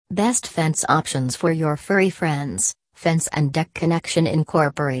Best fence options for your furry friends: Fence and Deck Connection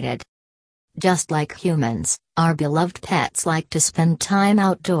Incorporated. Just like humans, our beloved pets like to spend time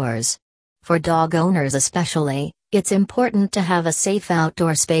outdoors. For dog owners especially, it's important to have a safe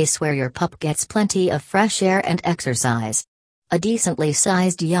outdoor space where your pup gets plenty of fresh air and exercise. A decently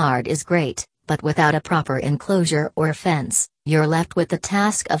sized yard is great, but without a proper enclosure or fence, you're left with the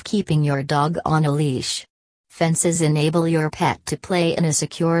task of keeping your dog on a leash. Fences enable your pet to play in a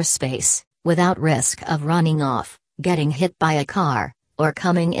secure space, without risk of running off, getting hit by a car, or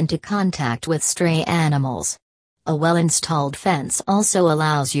coming into contact with stray animals. A well-installed fence also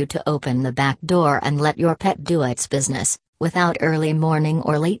allows you to open the back door and let your pet do its business, without early morning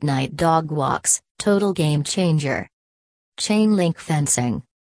or late-night dog walks. Total game changer. Chain link fencing.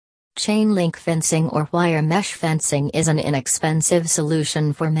 Chain link fencing or wire mesh fencing is an inexpensive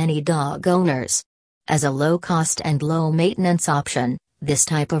solution for many dog owners. As a low-cost and low-maintenance option, this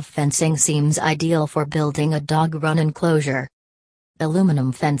type of fencing seems ideal for building a dog-run enclosure.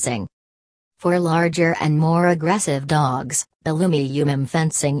 Aluminum fencing. For larger and more aggressive dogs, aluminum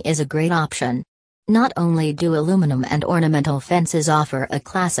fencing is a great option. Not only do aluminum and ornamental fences offer a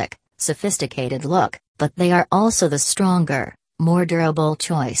classic, sophisticated look, but they are also the stronger, more durable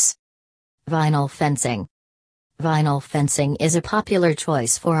choice. Vinyl fencing. Vinyl fencing is a popular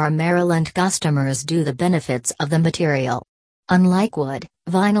choice for our Maryland customers due to the benefits of the material. Unlike wood,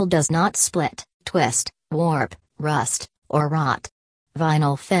 vinyl does not split, twist, warp, rust, or rot.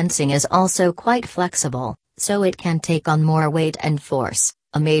 Vinyl fencing is also quite flexible, so it can take on more weight and force,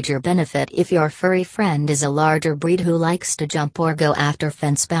 a major benefit if your furry friend is a larger breed who likes to jump or go after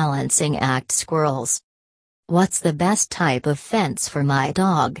fence balancing act squirrels. What's the best type of fence for my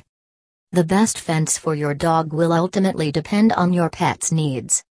dog? The best fence for your dog will ultimately depend on your pet's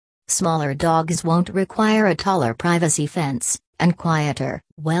needs. Smaller dogs won't require a taller privacy fence, and quieter,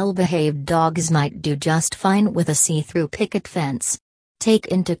 well-behaved dogs might do just fine with a see-through picket fence. Take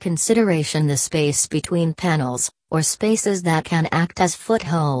into consideration the space between panels, or spaces that can act as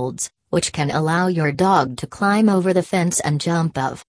footholds, which can allow your dog to climb over the fence and jump off.